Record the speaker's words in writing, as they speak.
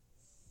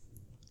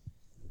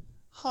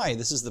Hi,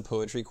 this is the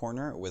Poetry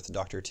Corner with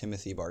Dr.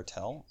 Timothy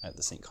Bartell at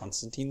the St.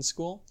 Constantine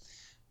School.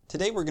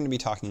 Today we're going to be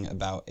talking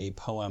about a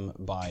poem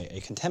by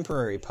a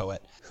contemporary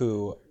poet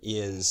who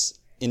is,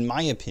 in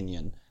my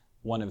opinion,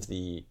 one of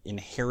the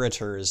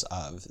inheritors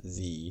of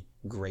the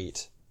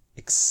great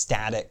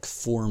ecstatic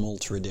formal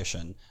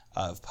tradition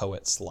of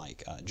poets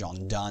like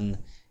John Donne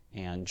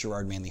and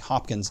Gerard Manley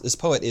Hopkins. This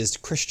poet is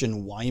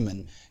Christian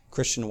Wiman.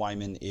 Christian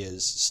Wiman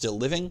is still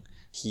living.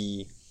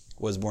 He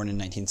was born in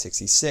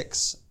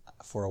 1966.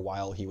 For a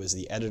while, he was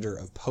the editor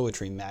of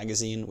Poetry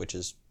Magazine, which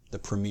is the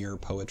premier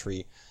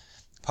poetry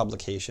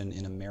publication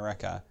in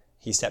America.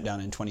 He stepped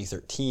down in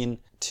 2013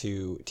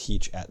 to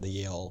teach at the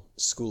Yale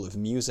School of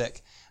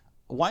Music.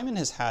 Wiman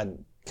has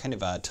had kind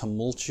of a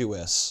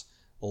tumultuous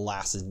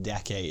last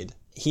decade.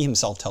 He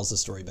himself tells the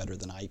story better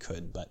than I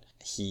could, but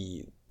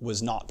he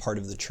was not part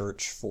of the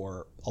church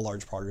for a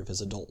large part of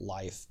his adult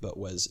life, but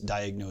was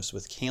diagnosed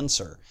with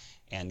cancer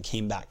and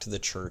came back to the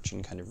church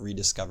and kind of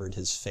rediscovered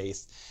his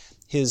faith.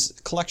 His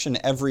collection,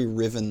 Every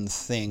Riven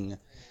Thing,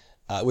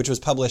 which was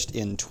published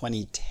in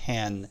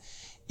 2010,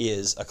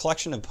 is a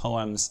collection of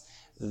poems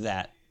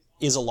that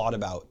is a lot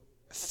about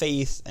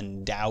faith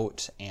and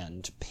doubt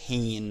and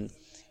pain,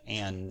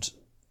 and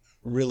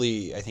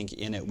really, I think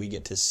in it we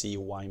get to see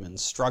Wiman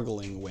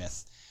struggling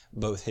with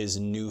both his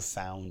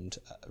newfound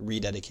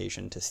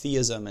rededication to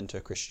theism and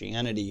to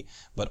Christianity,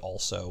 but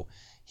also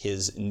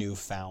his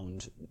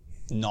newfound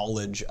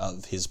knowledge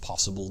of his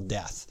possible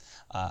death.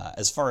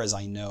 As far as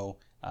I know,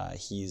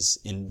 he's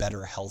in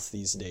better health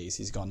these days.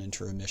 He's gone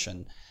into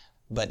remission.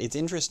 But it's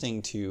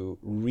interesting to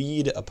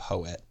read a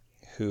poet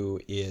who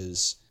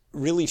is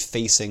really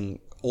facing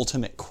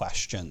ultimate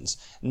questions,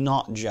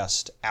 not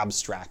just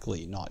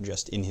abstractly, not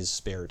just in his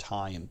spare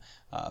time,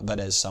 but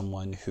as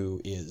someone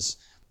who is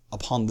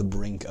upon the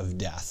brink of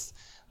death,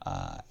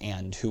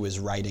 and who is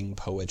writing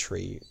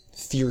poetry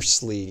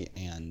fiercely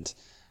and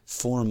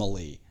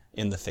formally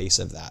in the face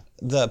of that.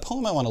 The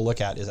poem I want to look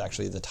at is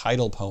actually the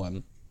title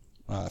poem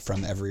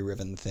from Every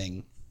Riven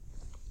Thing.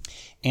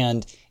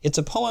 And it's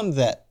a poem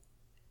that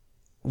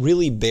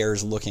really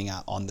bears looking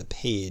at on the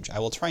page. I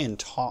will try and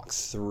talk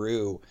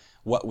through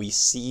what we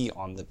see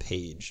on the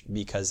page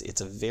because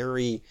it's a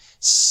very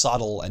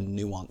subtle and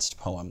nuanced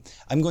poem.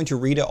 I'm going to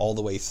read it all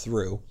the way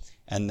through,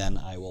 and then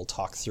I will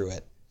talk through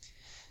it.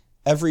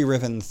 Every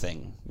Riven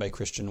Thing by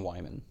Christian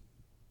Wiman.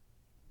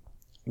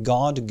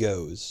 God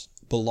goes,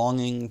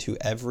 belonging to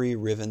every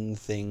riven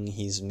thing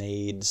he's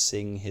made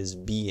sing his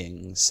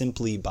being,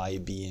 simply by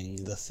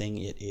being the thing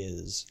it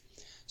is.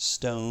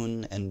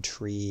 Stone and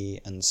tree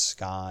and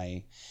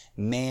sky,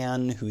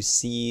 man who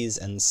sees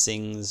and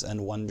sings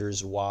and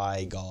wonders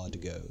why God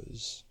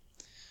goes.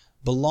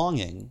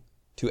 Belonging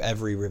to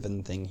every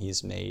riven thing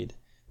he's made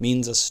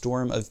means a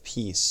storm of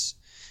peace.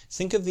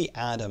 Think of the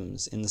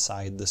atoms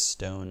inside the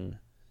stone.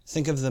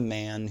 Think of the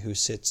man who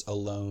sits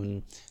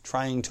alone,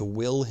 trying to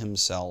will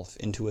himself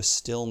into a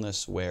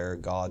stillness where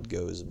God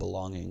goes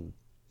belonging.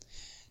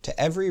 To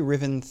every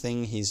riven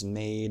thing he's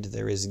made,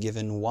 there is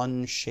given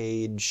one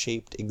shade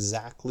shaped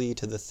exactly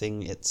to the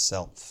thing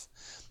itself.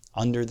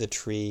 Under the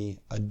tree,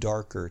 a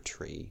darker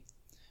tree.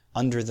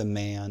 Under the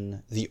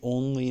man, the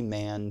only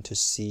man to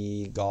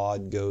see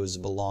God goes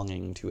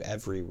belonging to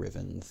every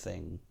riven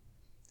thing.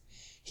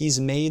 He's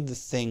made the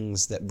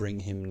things that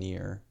bring him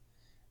near,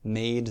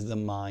 made the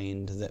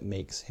mind that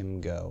makes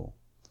him go.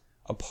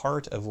 A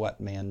part of what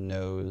man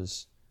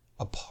knows,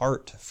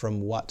 apart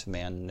from what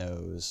man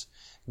knows,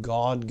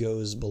 God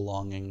goes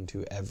belonging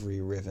to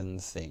every riven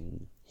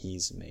thing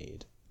he's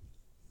made.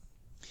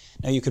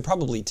 Now you could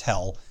probably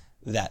tell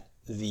that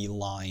the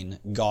line,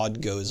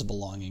 God goes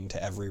belonging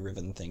to every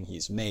riven thing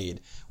he's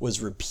made,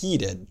 was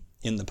repeated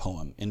in the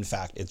poem. In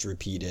fact, it's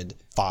repeated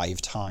 5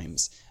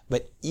 times.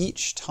 But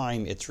each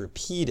time it's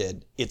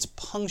repeated, it's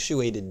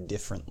punctuated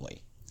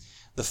differently.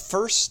 The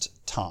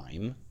first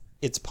time,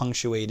 it's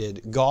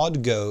punctuated,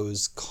 God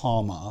goes,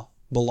 comma,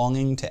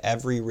 belonging to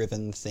every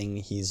riven thing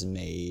he's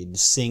made,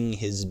 sing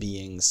his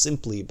being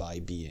simply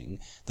by being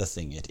the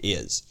thing it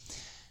is.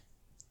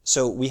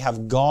 So we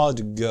have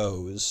God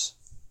goes,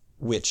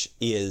 which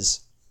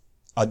is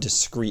a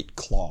discrete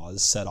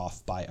clause set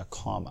off by a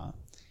comma.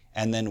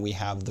 And then we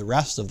have the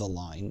rest of the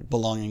line,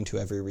 belonging to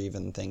every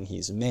riven thing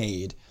he's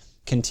made,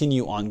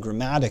 continue on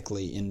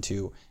grammatically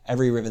into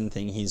every riven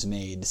thing he's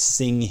made,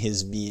 sing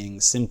his being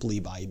simply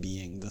by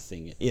being the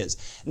thing it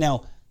is.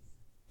 Now,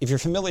 if you're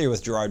familiar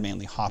with Gerard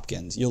Manley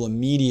Hopkins, you'll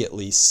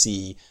immediately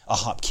see a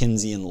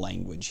Hopkinsian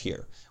language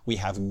here. We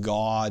have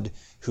God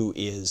who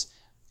is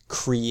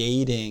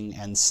creating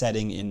and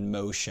setting in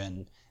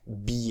motion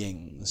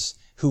beings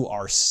who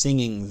are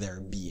singing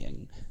their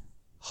being.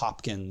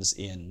 Hopkins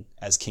in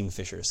As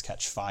Kingfishers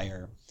Catch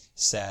Fire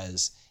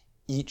says,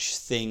 each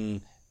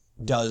thing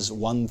does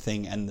one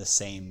thing and the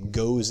same,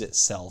 goes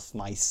itself,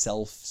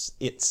 myself,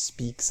 it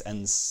speaks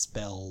and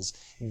spells,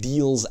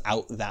 deals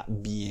out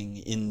that being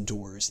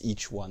indoors,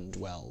 each one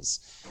dwells.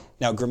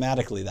 Now,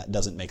 grammatically, that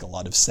doesn't make a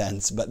lot of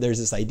sense, but there's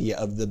this idea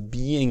of the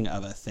being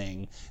of a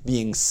thing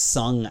being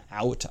sung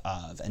out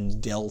of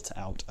and dealt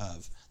out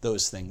of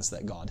those things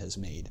that God has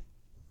made.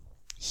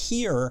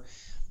 Here,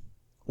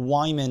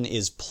 Wyman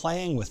is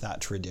playing with that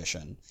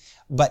tradition,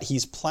 but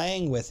he's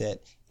playing with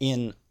it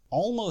in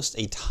almost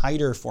a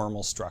tighter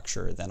formal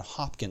structure than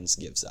Hopkins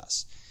gives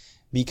us.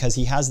 Because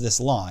he has this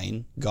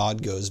line,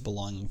 God goes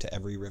belonging to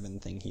every riven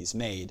thing he's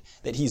made,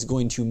 that he's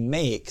going to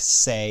make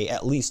say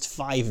at least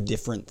 5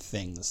 different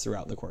things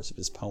throughout the course of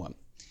his poem.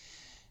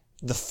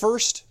 The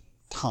first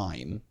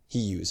time he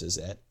uses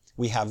it,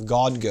 we have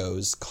God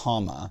goes,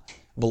 comma,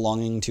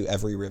 belonging to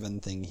every riven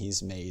thing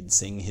he's made,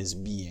 sing his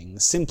being,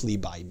 simply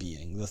by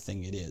being the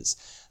thing it is.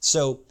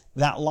 So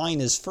that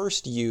line is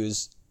first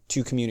used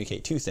to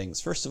communicate 2 things.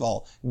 First of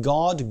all,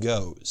 God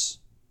goes.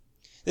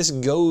 This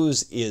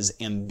goes is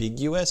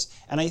ambiguous,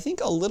 and I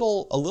think a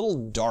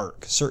little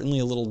dark, certainly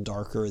a little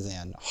darker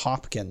than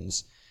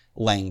Hopkins'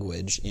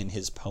 language in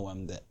his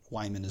poem that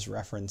Wyman is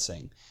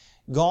referencing.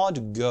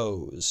 God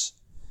goes.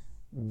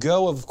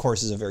 Go, of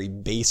course, is a very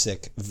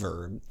basic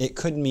verb. It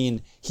could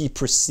mean he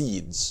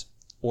proceeds,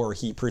 or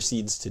he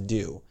proceeds to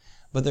do.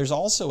 But there's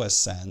also a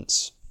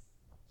sense,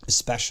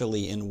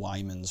 especially in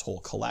Wyman's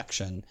whole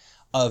collection,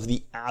 of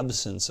the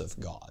absence of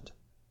God.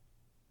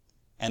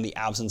 And the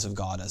absence of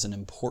God as an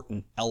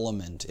important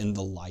element in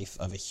the life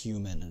of a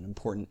human, an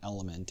important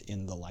element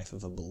in the life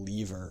of a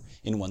believer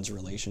in one's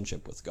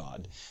relationship with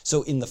God.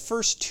 So in the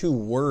first 2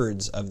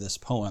 words of this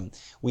poem,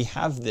 we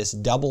have this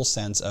double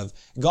sense of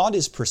God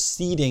is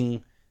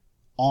proceeding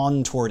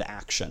on toward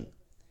action.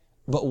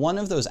 But one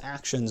of those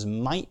actions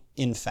might,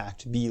 in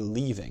fact, be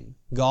leaving.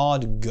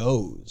 God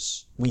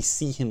goes. We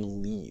see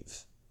him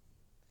leave.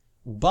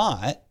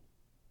 But,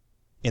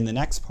 in the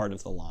next part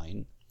of the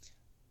line,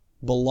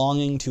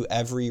 belonging to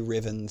every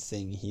riven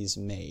thing he's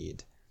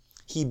made.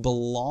 He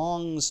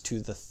belongs to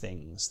the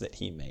things that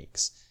he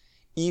makes,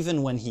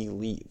 even when he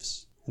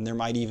leaves. And there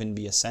might even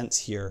be a sense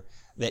here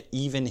that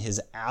even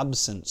his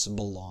absence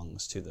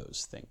belongs to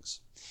those things.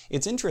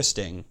 It's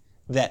interesting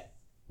that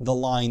the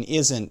line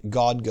isn't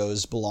God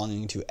goes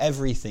belonging to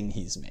everything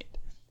he's made.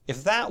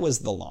 If that was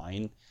the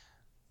line,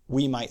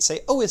 we might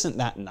say, oh, isn't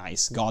that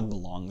nice? God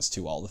belongs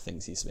to all the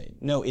things he's made.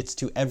 No, it's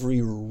to every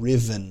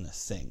riven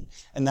thing.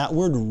 And that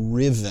word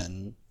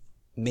riven,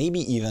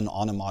 maybe even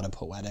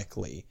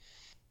onomatopoetically,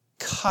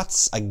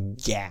 cuts a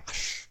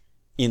gash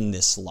in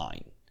this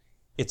line.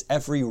 It's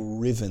every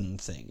riven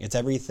thing. It's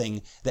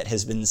everything that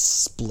has been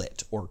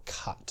split or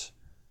cut.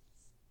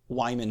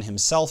 Wyman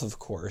himself, of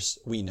course,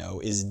 we know,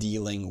 is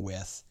dealing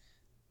with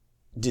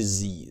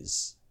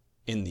disease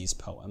in these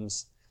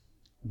poems.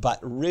 But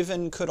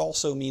riven could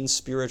also mean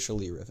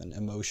spiritually riven,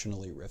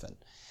 emotionally riven.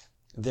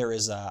 There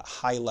is a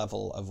high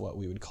level of what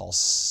we would call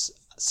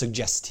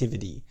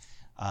suggestivity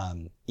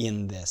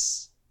in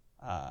this,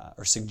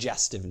 or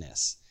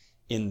suggestiveness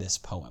in this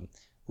poem.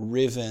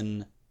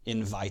 Riven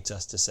invites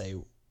us to say,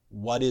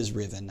 what is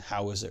riven?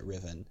 How is it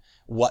riven?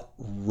 What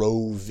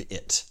rove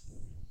it?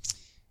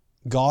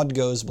 God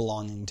goes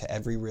belonging to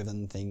every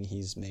riven thing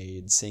he's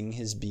made, sing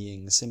his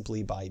being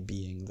simply by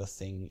being the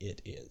thing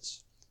it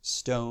is.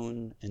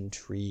 Stone and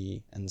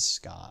tree and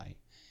sky,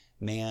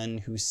 man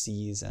who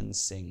sees and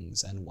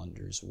sings and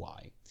wonders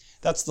why.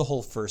 That's the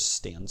whole first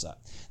stanza.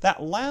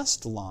 That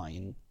last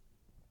line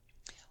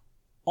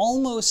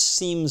almost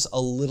seems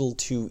a little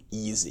too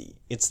easy.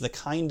 It's the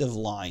kind of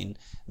line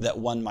that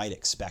one might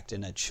expect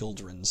in a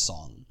children's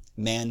song.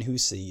 Man who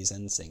sees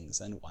and sings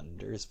and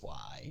wonders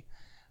why.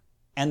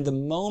 And the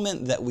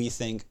moment that we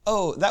think,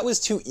 oh, that was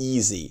too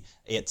easy,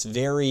 it's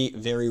very,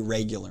 very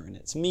regular in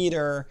its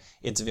meter,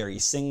 it's very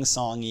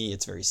sing-songy,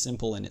 it's very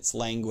simple in its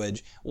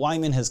language,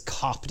 Wyman has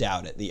copped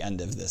out at the end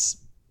of this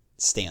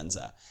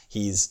stanza.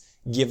 He's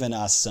given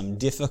us some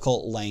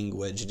difficult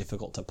language,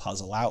 difficult to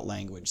puzzle out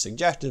language,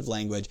 suggestive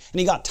language, and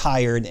he got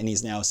tired and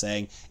he's now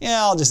saying,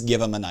 yeah, I'll just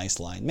give him a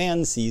nice line.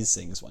 Man sees,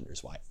 sings,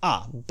 wonders why.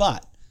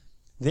 But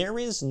there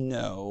is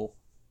no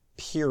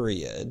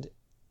period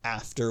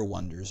after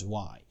wonders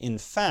why. In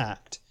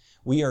fact,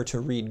 we are to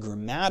read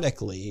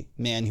grammatically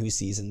man who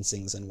sees and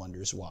sings and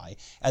wonders why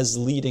as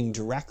leading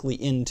directly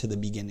into the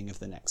beginning of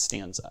the next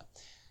stanza.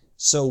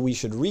 So we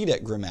should read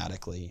it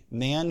grammatically,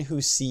 man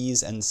who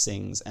sees and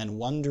sings and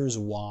wonders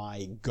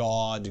why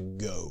God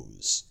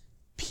goes,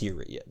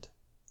 period.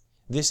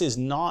 This is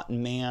not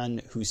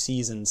man who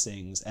sees and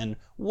sings and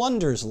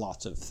wonders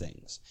lots of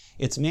things.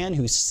 It's man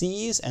who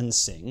sees and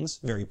sings,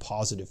 very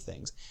positive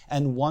things,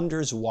 and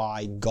wonders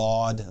why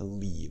God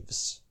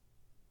leaves.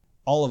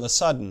 All of a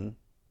sudden,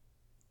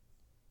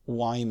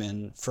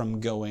 Wyman, from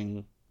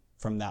going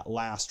from that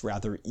last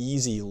rather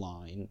easy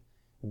line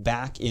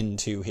back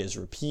into his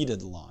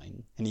repeated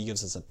line, and he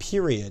gives us a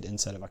period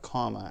instead of a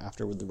comma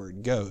after the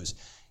word goes,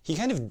 he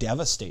kind of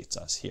devastates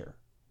us here.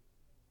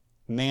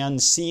 Man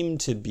seemed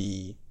to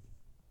be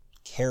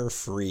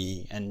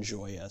carefree and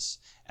joyous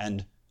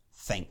and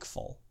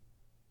thankful.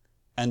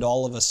 And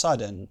all of a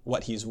sudden,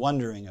 what he's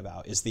wondering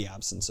about is the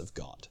absence of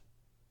God.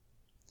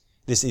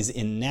 This is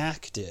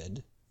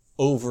enacted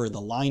over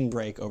the line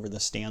break, over the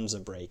stanza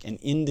break, and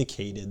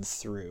indicated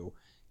through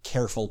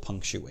careful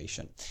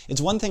punctuation.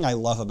 It's one thing I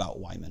love about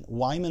Wyman.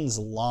 Wyman's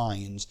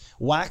lines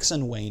wax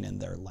and wane in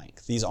their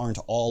length. These aren't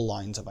all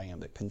lines of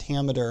iambic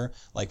pentameter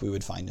like we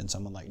would find in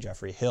someone like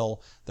Geoffrey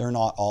Hill. They're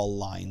not all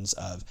lines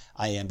of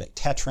iambic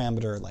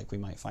tetrameter like we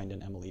might find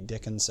in Emily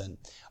Dickinson.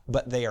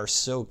 But they are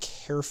so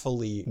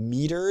carefully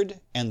metered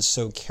and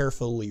so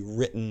carefully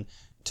written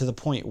to the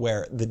point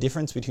where the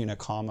difference between a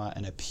comma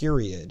and a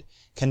period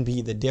can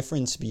be the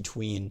difference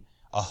between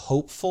a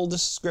hopeful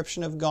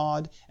description of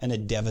God and a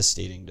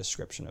devastating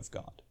description of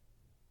God.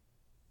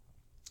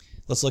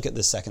 Let's look at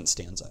the second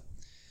stanza.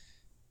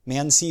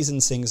 Man sees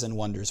and sings and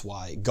wonders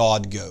why.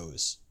 God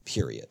goes,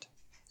 period.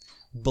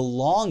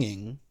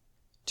 Belonging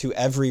to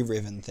every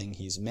riven thing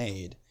he's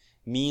made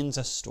means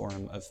a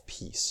storm of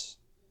peace.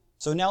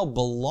 So now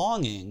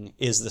belonging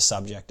is the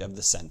subject of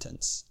the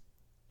sentence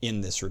in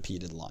this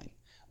repeated line.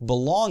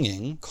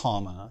 Belonging,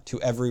 comma,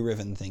 to every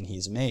riven thing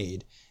he's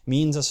made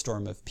means a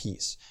storm of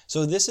peace.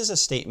 So this is a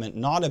statement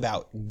not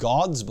about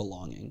God's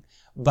belonging,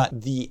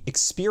 but the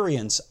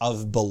experience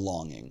of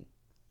belonging.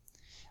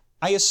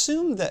 I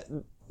assume that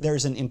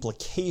there's an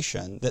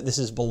implication that this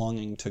is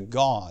belonging to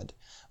God,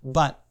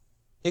 but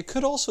it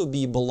could also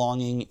be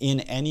belonging in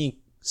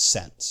any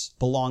sense,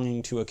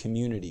 belonging to a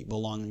community,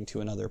 belonging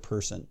to another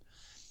person.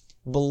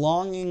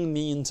 Belonging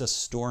means a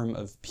storm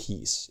of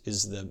peace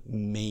is the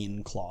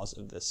main clause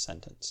of this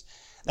sentence.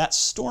 That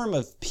storm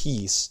of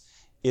peace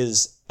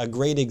is a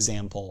great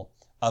example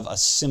of a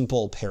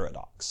simple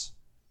paradox.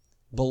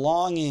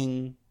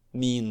 Belonging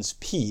means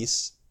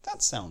peace.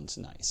 That sounds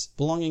nice.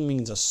 Belonging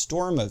means a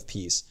storm of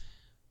peace.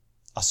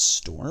 A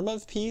storm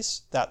of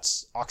peace?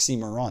 That's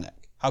oxymoronic.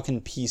 How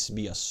can peace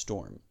be a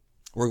storm?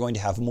 We're going to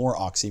have more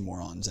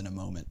oxymorons in a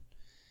moment.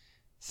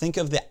 Think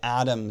of the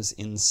atoms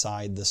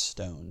inside the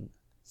stone.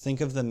 Think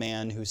of the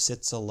man who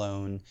sits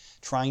alone,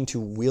 trying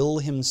to will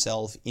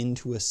himself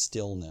into a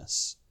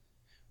stillness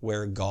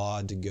where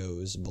God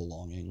goes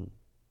belonging.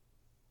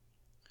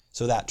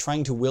 So that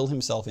trying to will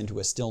himself into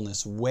a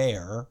stillness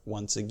where,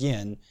 once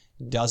again,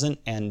 doesn't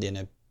end in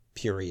a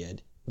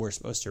period. We're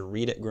supposed to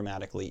read it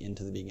grammatically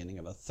into the beginning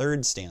of a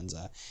third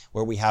stanza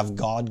where we have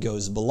God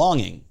goes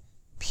belonging,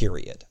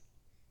 period.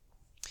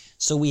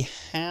 So we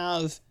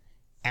have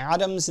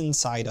atoms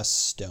inside a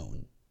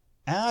stone.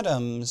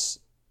 Atoms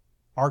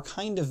are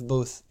kind of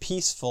both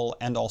peaceful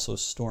and also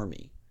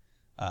stormy.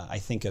 I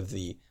think of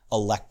the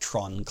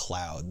electron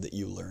cloud that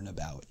you learn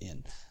about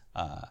in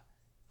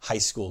high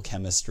school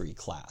chemistry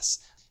class.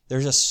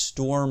 There's a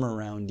storm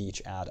around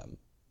each atom,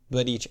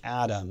 but each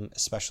atom,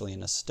 especially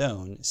in a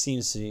stone,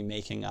 seems to be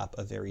making up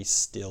a very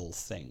still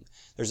thing.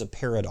 There's a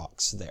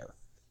paradox there,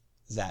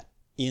 that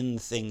in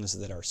things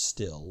that are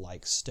still,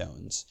 like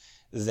stones,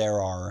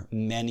 there are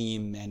many,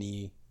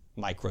 many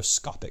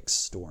microscopic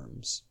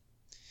storms.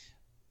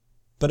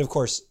 But of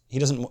course, he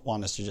doesn't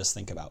want us to just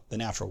think about the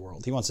natural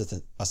world. He wants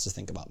us to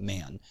think about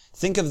man.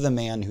 Think of the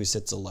man who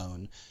sits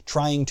alone,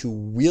 trying to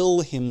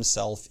will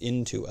himself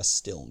into a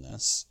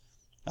stillness.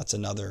 That's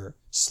another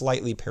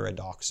slightly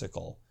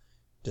paradoxical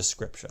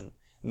description.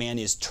 Man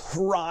is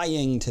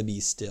trying to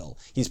be still.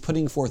 He's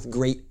putting forth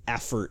great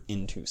effort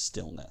into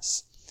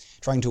stillness,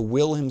 trying to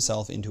will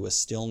himself into a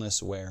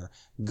stillness where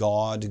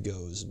God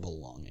goes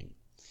belonging.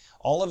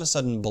 All of a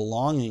sudden,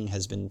 belonging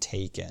has been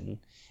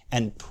taken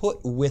and put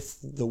with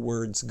the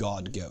words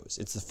God goes.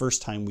 It's the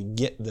first time we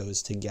get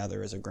those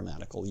together as a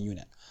grammatical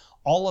unit.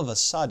 All of a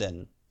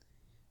sudden,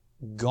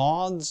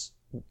 God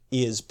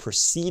is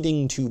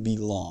proceeding to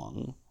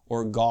belong,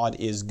 or God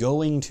is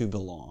going to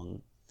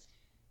belong,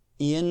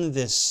 in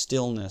this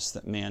stillness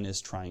that man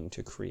is trying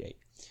to create.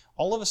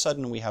 All of a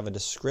sudden, we have a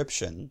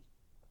description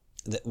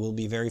that will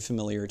be very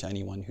familiar to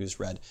anyone who's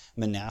read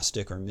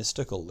monastic or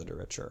mystical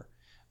literature,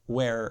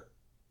 where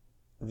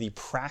the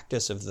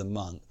practice of the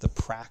monk, the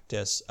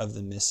practice of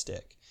the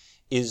mystic,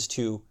 is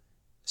to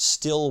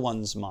still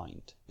one's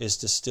mind, is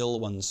to still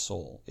one's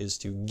soul, is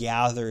to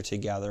gather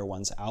together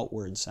one's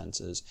outward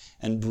senses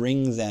and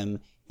bring them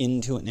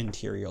into an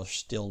interior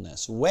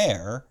stillness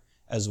where,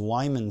 as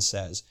Wyman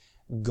says,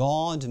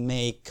 God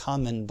may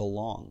come and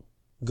belong.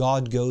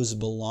 God goes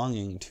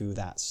belonging to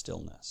that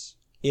stillness,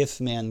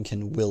 if man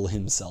can will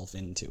himself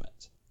into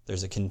it.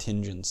 There's a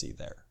contingency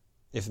there.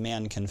 If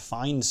man can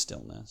find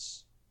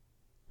stillness,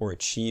 or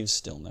achieve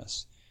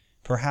stillness,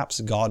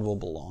 perhaps God will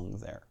belong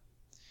there.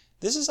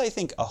 This is, I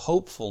think, a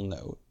hopeful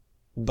note,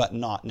 but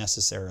not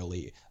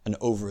necessarily an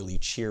overly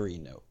cheery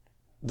note.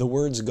 The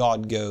words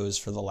God goes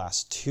for the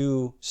last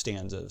two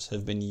stanzas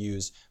have been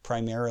used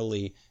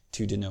primarily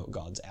to denote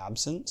God's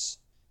absence,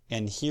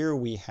 and here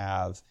we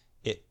have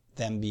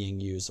them being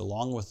used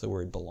along with the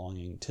word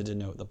belonging to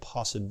denote the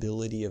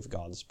possibility of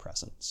God's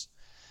presence.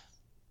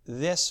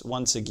 This,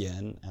 once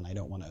again, and I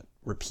don't want to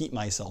repeat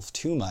myself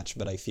too much,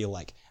 but I feel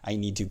like I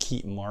need to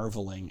keep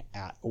marveling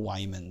at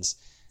Wyman's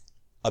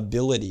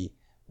ability.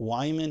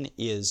 Wyman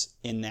is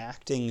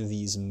enacting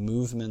these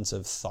movements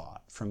of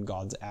thought from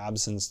God's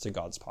absence to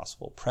God's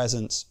possible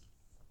presence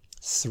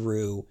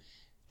through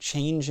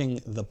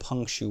changing the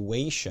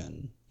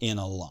punctuation in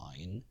a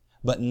line,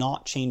 but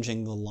not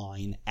changing the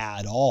line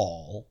at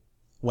all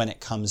when it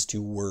comes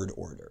to word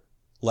order,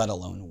 let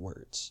alone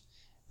words.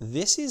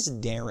 This is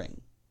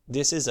daring.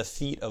 This is a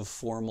feat of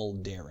formal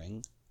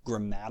daring,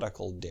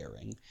 grammatical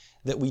daring,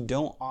 that we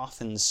don't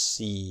often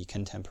see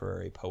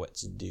contemporary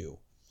poets do.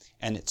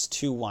 And it's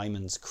to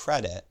Wyman's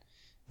credit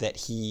that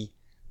he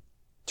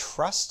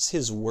trusts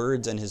his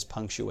words and his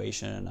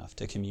punctuation enough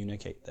to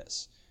communicate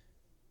this.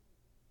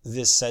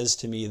 This says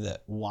to me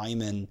that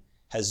Wyman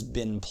has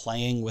been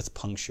playing with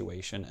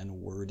punctuation and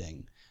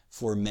wording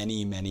for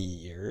many, many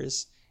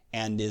years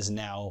and is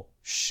now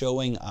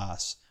showing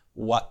us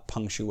what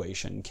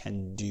punctuation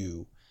can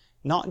do,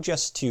 not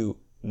just to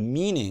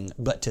meaning,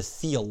 but to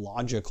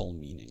theological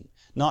meaning.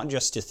 Not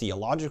just to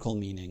theological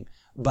meaning,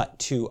 but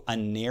to a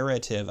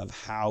narrative of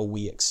how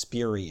we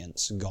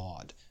experience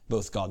God,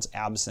 both God's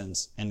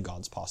absence and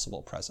God's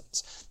possible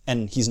presence.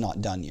 And he's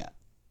not done yet.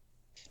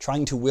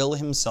 Trying to will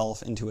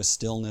himself into a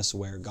stillness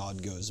where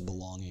God goes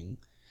belonging.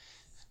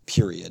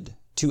 Period.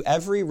 To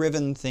every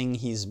riven thing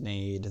he's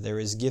made, there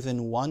is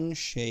given one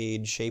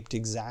shade shaped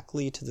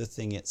exactly to the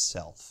thing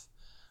itself.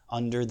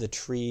 Under the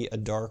tree, a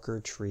darker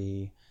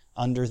tree.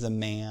 Under the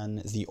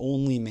man, the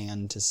only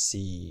man to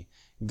see.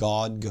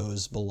 God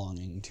goes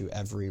belonging to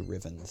every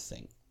riven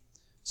thing.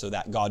 So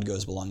that God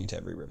goes belonging to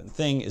every riven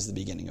thing is the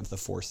beginning of the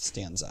fourth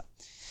stanza.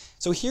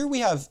 So here we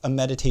have a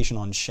meditation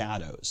on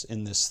shadows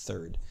in this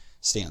third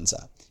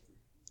stanza.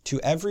 To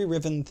every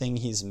riven thing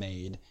he's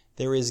made,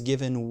 there is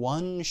given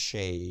one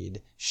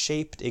shade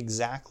shaped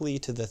exactly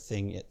to the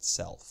thing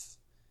itself.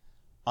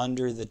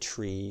 Under the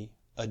tree,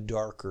 a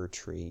darker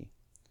tree.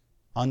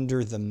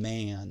 Under the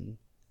man,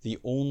 the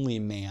only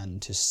man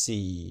to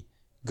see,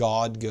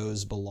 God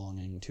goes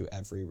belonging to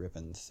every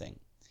riven thing.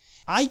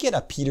 I get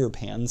a Peter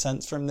Pan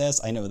sense from this.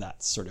 I know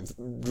that's sort of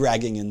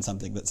dragging in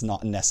something that's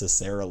not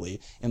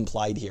necessarily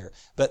implied here,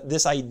 but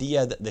this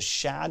idea that the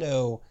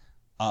shadow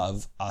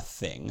of a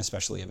thing,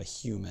 especially of a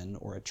human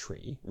or a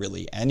tree,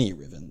 really any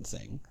riven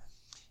thing,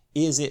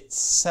 is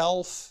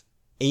itself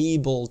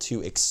able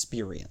to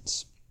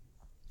experience.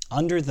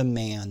 Under the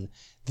man,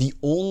 the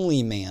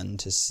only man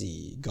to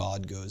see,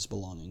 God goes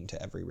belonging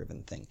to every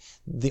riven thing.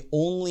 The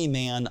only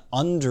man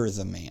under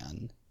the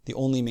man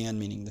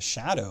meaning the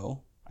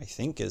shadow, I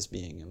think is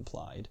being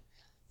implied.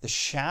 The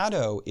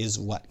shadow is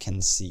what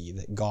can see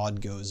that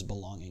God goes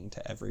belonging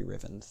to every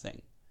riven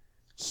thing.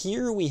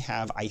 Here we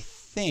have, I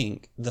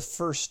think, the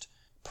first,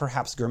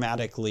 perhaps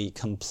grammatically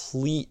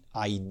complete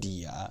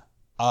idea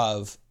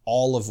of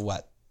all of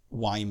what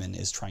Wyman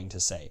is trying to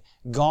say.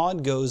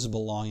 God goes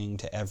belonging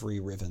to every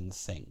riven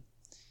thing.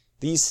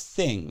 These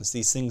things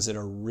that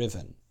are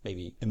riven,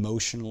 maybe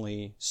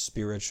emotionally,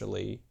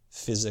 spiritually,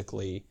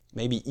 physically,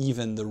 maybe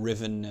even the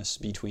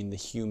rivenness between the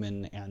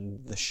human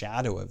and the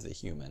shadow of the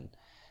human,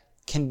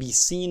 can be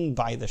seen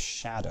by the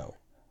shadow.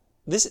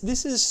 This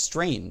is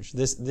strange.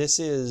 This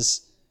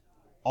is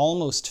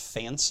almost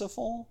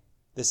fanciful.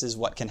 This is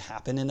what can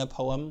happen in a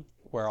poem,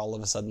 where all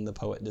of a sudden the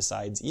poet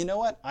decides, you know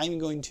what, I'm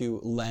going to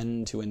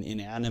lend to an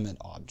inanimate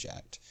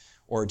object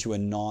or to a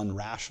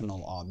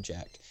non-rational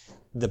object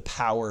the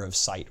power of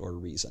sight or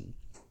reason.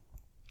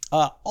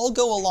 I'll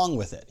go along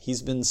with it.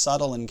 He's been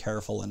subtle and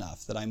careful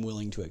enough that I'm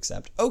willing to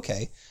accept,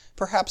 okay,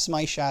 perhaps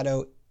my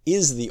shadow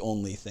is the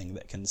only thing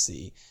that can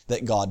see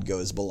that God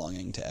goes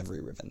belonging to every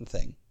riven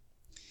thing.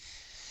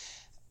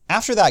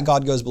 After that,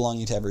 God goes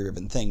belonging to every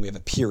riven thing, we have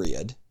a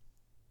period,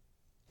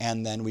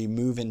 and then we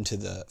move into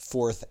the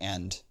fourth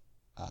and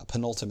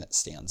penultimate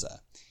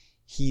stanza.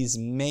 He's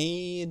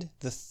made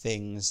the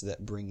things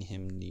that bring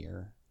him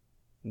near,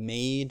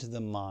 made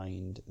the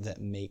mind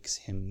that makes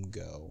him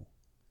go.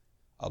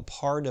 A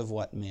part of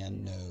what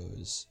man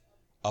knows,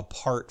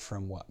 apart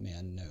from what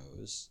man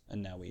knows.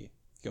 And now we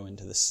go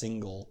into the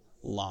single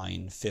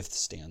line fifth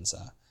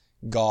stanza.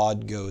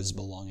 God goes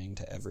belonging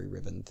to every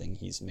riven thing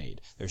he's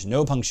made. There's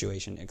no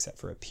punctuation except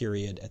for a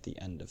period at the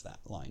end of that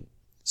line.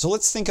 So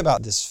let's think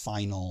about this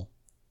final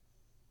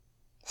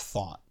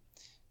thought.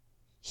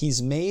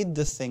 He's made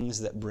the things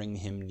that bring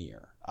him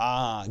near.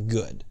 Ah,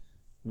 good.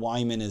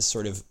 Wyman is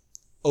sort of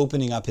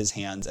opening up his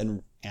hands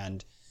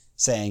and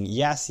saying,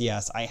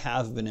 yes, I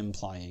have been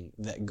implying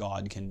that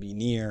God can be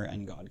near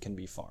and God can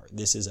be far.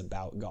 This is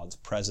about God's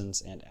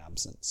presence and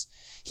absence.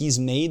 He's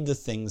made the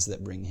things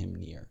that bring him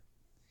near.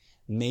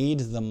 Made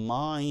the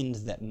mind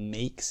that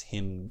makes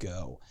him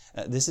go.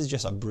 This is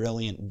just a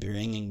brilliant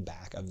bringing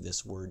back of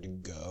this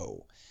word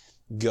go.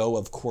 Go,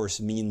 of course,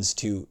 means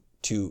to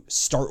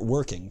start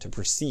working, to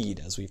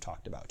proceed, as we've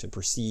talked about, to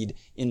proceed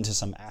into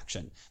some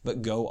action.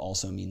 But go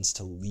also means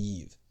to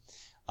leave.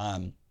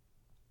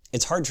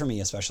 It's hard for me,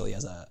 especially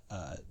as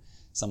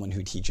someone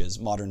who teaches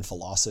modern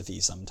philosophy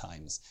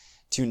sometimes,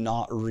 to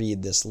not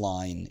read this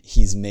line,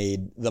 he's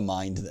made the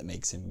mind that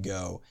makes him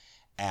go,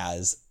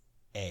 as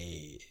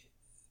a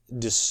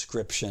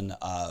description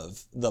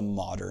of the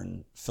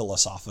modern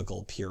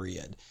philosophical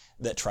period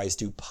that tries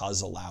to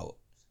puzzle out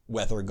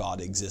whether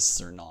God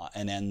exists or not,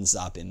 and ends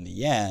up in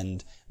the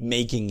end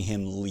making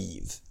him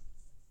leave,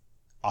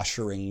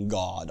 ushering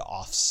God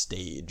off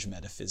stage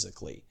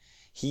metaphysically.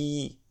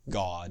 He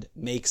God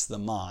makes the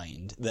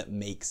mind that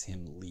makes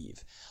him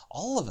leave.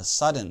 All of a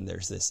sudden,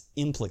 there's this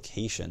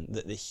implication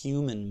that the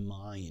human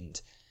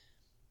mind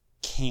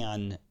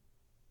can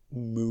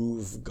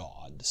move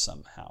God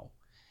somehow.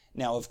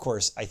 Now, of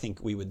course, I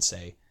think we would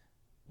say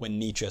when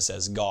Nietzsche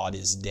says God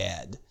is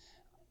dead,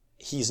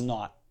 he's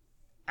not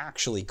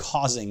actually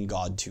causing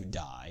God to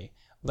die,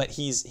 but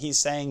he's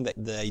saying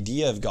that the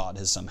idea of God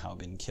has somehow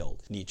been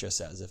killed, Nietzsche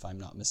says, if I'm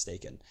not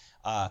mistaken.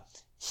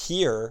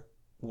 Here,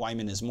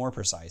 Wyman is more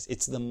precise.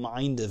 It's the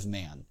mind of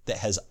man that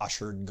has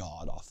ushered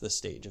God off the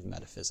stage of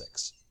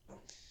metaphysics.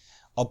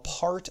 A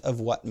part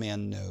of what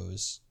man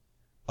knows,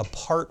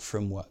 apart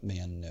from what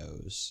man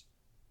knows,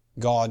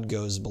 God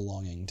goes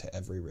belonging to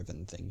every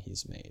riven thing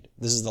he's made.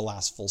 This is the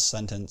last full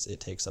sentence. It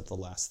takes up the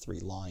last 3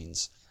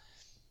 lines.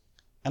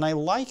 And I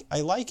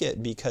like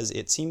it because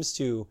it seems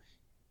to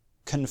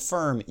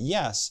confirm,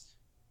 yes,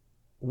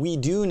 we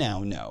do now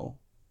know,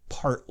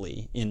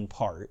 partly, in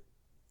part,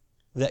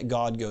 that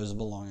God goes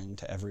belonging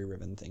to every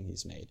riven thing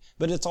he's made.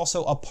 But it's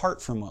also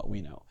apart from what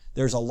we know.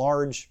 There's a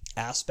large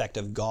aspect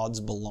of God's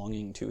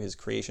belonging to his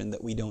creation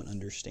that we don't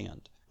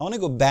understand. I want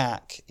to go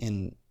back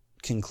in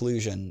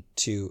conclusion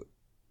to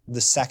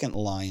the second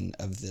line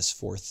of this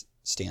 4th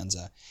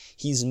stanza.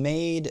 He's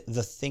made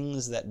the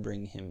things that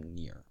bring him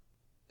near.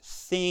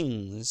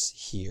 Things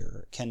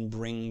here can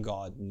bring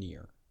God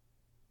near.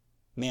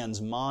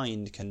 Man's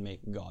mind can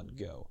make God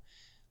go.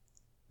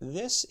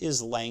 This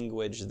is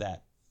language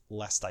that,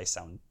 lest I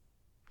sound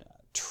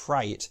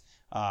trite,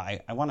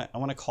 I want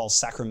to call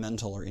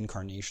sacramental or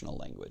incarnational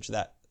language.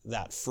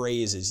 That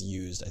phrase is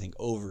used, I think,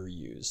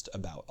 overused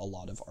about a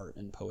lot of art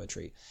and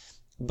poetry.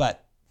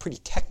 But pretty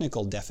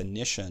technical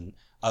definition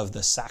of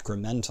the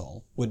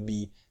sacramental would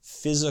be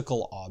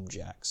physical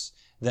objects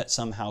that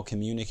somehow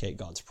communicate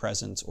God's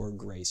presence or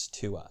grace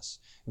to us.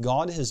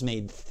 God has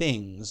made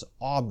things,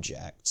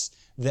 objects,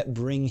 that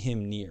bring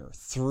him near,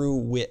 through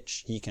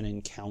which he can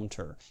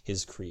encounter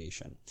his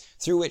creation,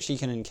 through which he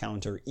can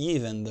encounter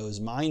even those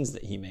minds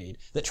that he made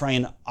that try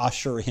and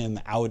usher him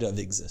out of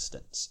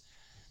existence.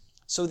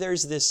 So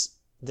there's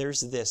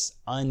this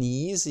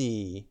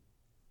uneasy,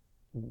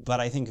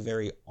 but I think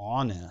very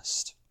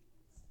honest,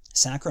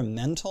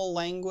 sacramental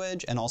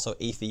language and also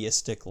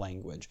atheistic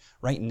language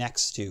right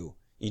next to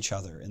each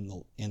other in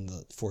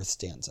the 4th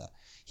stanza.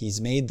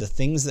 He's made the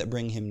things that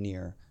bring him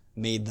near,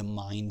 made the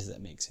mind that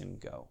makes him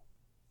go.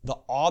 The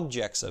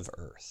objects of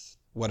earth,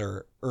 what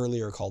are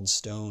earlier called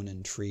stone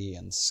and tree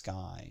and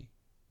sky,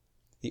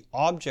 the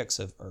objects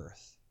of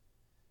earth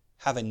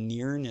have a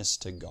nearness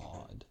to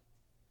God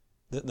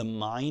that the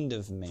mind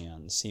of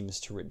man seems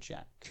to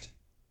reject.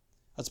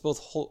 That's both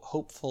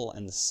hopeful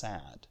and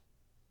sad.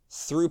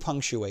 Through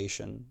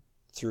punctuation,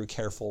 through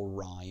careful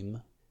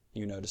rhyme,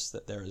 you notice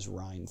that there is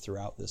rhyme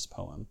throughout this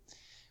poem,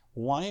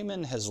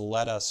 Wyman has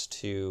led us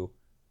to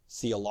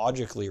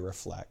theologically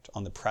reflect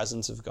on the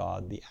presence of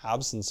God, the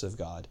absence of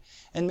God,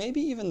 and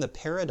maybe even the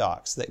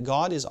paradox that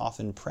God is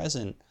often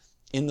present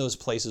in those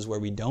places where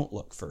we don't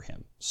look for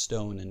him,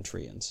 stone and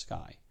tree and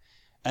sky,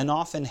 and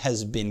often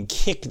has been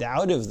kicked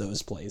out of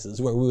those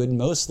places where we would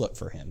most look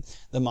for him,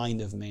 the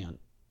mind of man.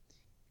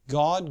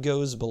 God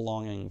goes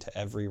belonging to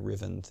every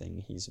riven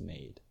thing he's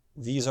made.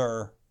 These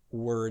are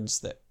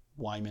words that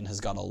Wyman has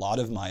got a lot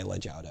of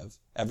mileage out of.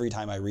 Every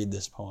time I read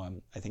this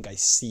poem, I think I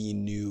see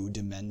new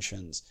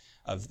dimensions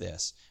of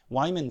this.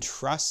 Wyman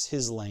trusts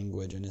his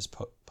language and his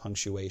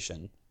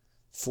punctuation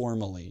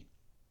formally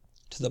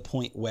to the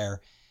point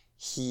where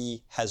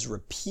he has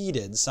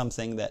repeated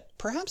something that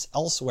perhaps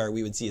elsewhere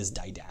we would see as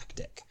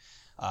didactic.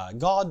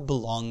 God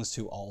belongs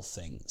to all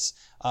things.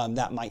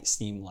 That might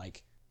seem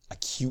like a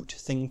cute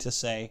thing to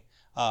say,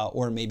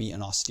 or maybe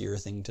an austere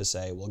thing to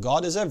say. Well,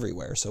 God is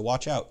everywhere, so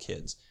watch out,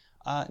 kids.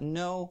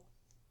 No,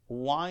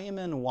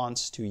 Wyman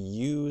wants to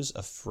use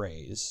a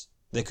phrase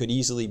that could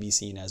easily be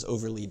seen as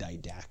overly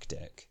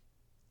didactic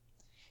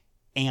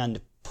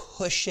and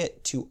push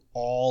it to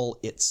all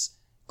its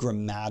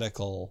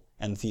grammatical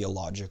and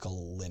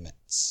theological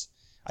limits.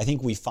 I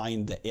think we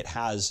find that it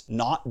has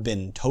not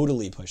been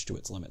totally pushed to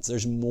its limits.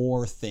 There's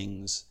more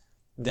things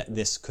that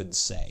this could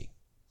say.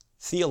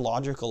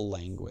 Theological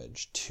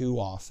language too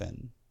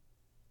often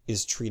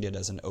is treated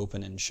as an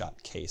open and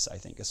shut case, I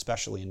think,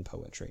 especially in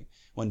poetry.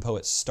 When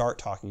poets start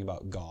talking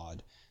about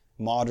God,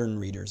 modern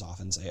readers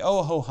often say,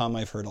 oh, ho hum,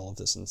 I've heard all of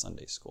this in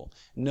Sunday school.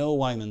 No,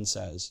 Wyman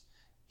says,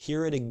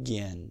 hear it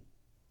again.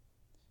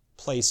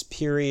 Place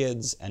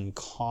periods and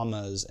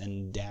commas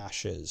and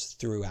dashes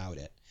throughout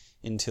it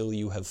until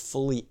you have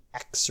fully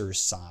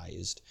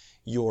exercised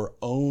your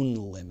own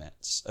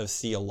limits of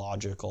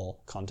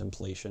theological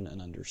contemplation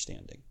and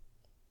understanding.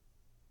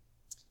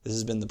 This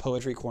has been the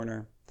Poetry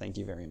Corner. Thank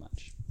you very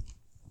much.